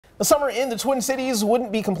The summer in the Twin Cities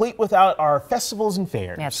wouldn't be complete without our festivals and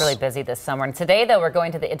fairs. Yeah, it's really busy this summer. And today, though, we're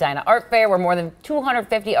going to the Edina Art Fair, where more than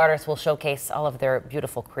 250 artists will showcase all of their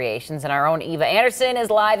beautiful creations. And our own Eva Andersen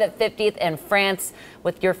is live at 50th in France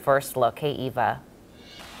with your first look. Hey, Eva.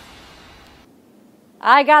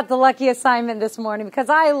 I got the lucky assignment this morning because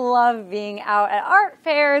I love being out at art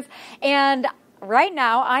fairs. And right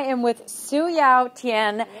now, I am with Suyao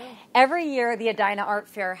Tian. Every year, the Edina Art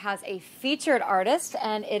Fair has a featured artist,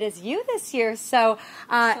 and it is you this year. So,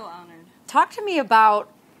 honored. Talk to me about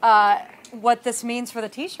what this means for the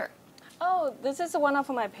T-shirt. Oh, this is one of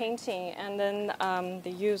my painting, and then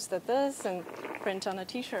they used this and print on a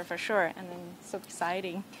T-shirt for sure, and then so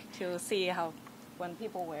exciting to see how when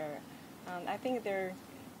people wear. I think there's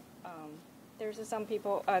some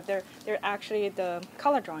people they're actually the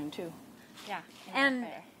color drawing too. Yeah, and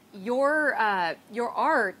your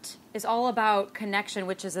art is all about connection,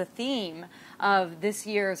 which is a theme of this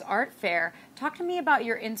year's art fair. Talk to me about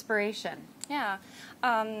your inspiration. Yeah,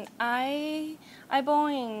 I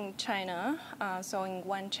born in China, so in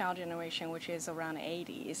one child generation, which is around the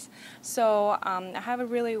 80s. So I have a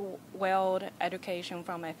really well education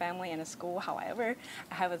from my family and the school. However,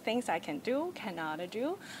 I have things I can do, cannot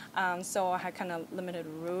do. So I have kind of limited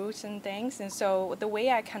rules and things. And so the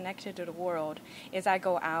way I connected to the world is I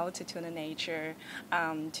go out to the nature,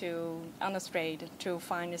 on the street to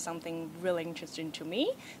find something really interesting to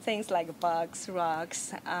me. Things like bugs,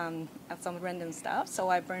 rocks, some random stuff. So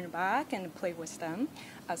I bring it back and play with them.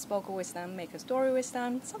 I spoke with them, make a story with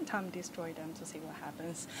them, sometimes destroy them to see what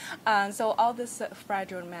happens. So all this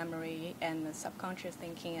fragile memory and the subconscious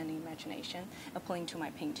thinking and imagination applying to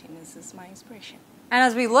my painting, this is my inspiration. And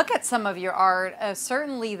as we look at some of your art,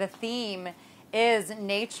 certainly the theme is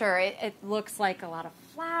nature. It looks like a lot of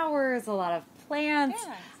flowers, a lot of plants.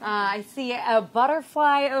 Yeah, exactly. I see a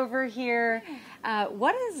butterfly over here.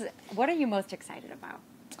 What are you most excited about?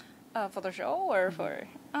 For the show or for?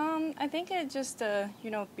 I think it just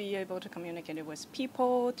be able to communicate with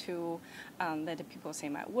people, to let the people see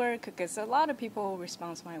my work, because a lot of people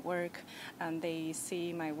respond to my work and they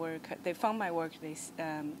see my work, they found my work,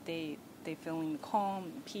 they feeling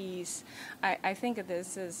calm, peace. I think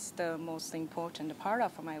this is the most important part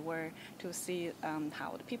of my work, to see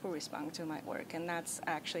how the people respond to my work, and that's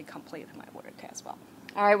actually complete my work as well.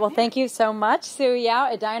 All right, well, thank you so much,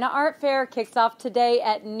 Suyao. Edina Art Fair kicks off today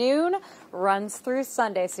at noon, runs through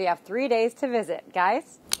Sunday, so you have 3 days to visit,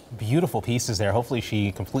 guys. Beautiful pieces there. Hopefully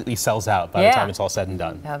she completely sells out by the time it's all said and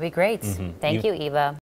done. That would be great. Thank you, Eva.